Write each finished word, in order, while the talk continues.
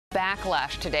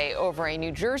backlash today over a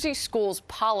New Jersey school's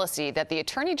policy that the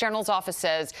Attorney General's office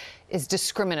says is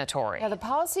discriminatory. Yeah, the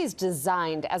policy is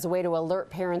designed as a way to alert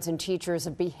parents and teachers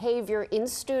of behavior in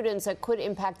students that could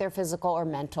impact their physical or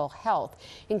mental health,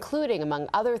 including, among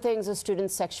other things, a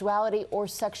student's sexuality or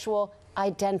sexual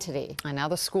identity. And now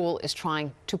the school is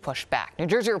trying to push back. New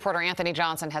Jersey reporter Anthony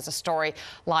Johnson has a story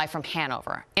live from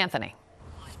Hanover. Anthony.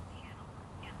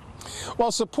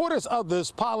 Well, supporters of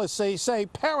this policy say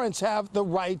parents have the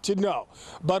right to know,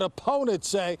 but opponents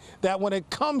say that when it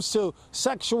comes to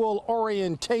sexual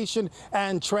orientation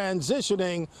and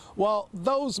transitioning, well,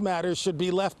 those matters should be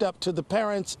left up to the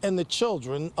parents and the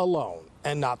children alone,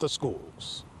 and not the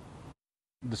schools.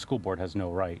 The school board has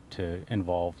no right to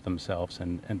involve themselves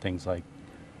in things like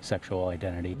sexual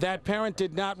identity. That parent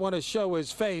did not want to show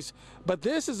his face, but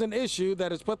this is an issue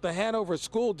that has put the Hanover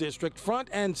School District front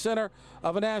and center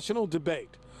of a national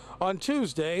debate. On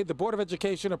Tuesday, the Board of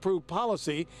Education approved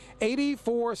policy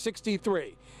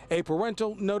 8463, a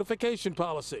parental notification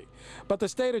policy. But the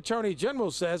state attorney general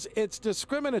says it's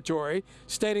discriminatory,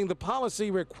 stating the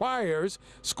policy requires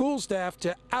school staff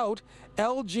to out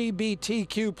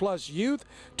LGBTQ plus youth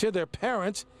to their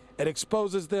parents. It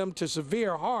exposes them to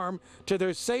severe harm to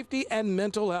their safety and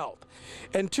mental health.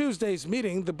 In Tuesday's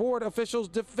meeting, the board officials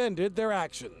defended their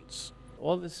actions.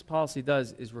 All this policy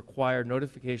does is require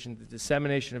notification, the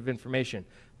dissemination of information.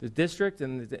 The district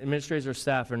and the administrators or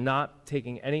staff are not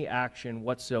taking any action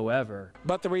whatsoever.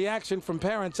 But the reaction from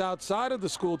parents outside of the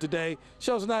school today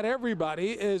shows not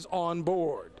everybody is on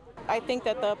board. I think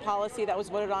that the policy that was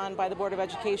voted on by the Board of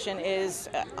Education is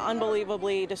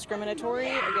unbelievably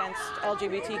discriminatory against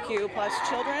LGBTQ plus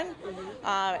children,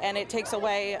 and it takes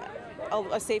away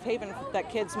a safe haven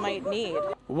that kids might need.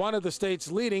 One of the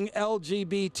state's leading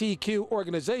LGBTQ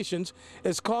organizations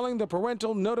is calling the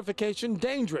parental notification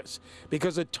dangerous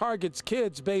because it targets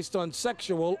kids based on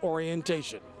sexual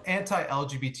orientation.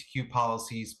 Anti-LGBTQ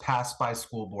policies passed by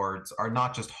school boards are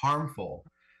not just harmful,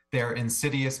 they're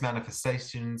insidious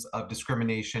manifestations of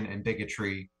discrimination and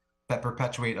bigotry that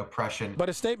perpetuate oppression. But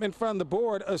a statement from the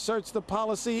board asserts the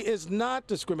policy is not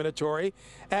discriminatory,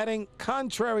 adding,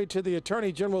 contrary to the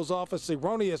Attorney General's office's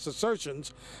erroneous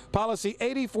assertions, policy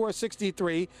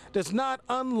 8463 does not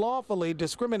unlawfully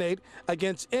discriminate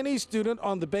against any student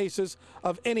on the basis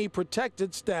of any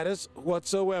protected status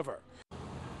whatsoever.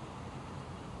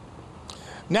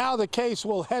 Now the case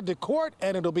will head to court,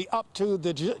 and it'll be up to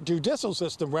the judicial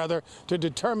system, to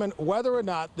determine whether or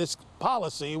not this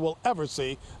policy will ever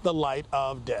see the light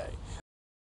of day.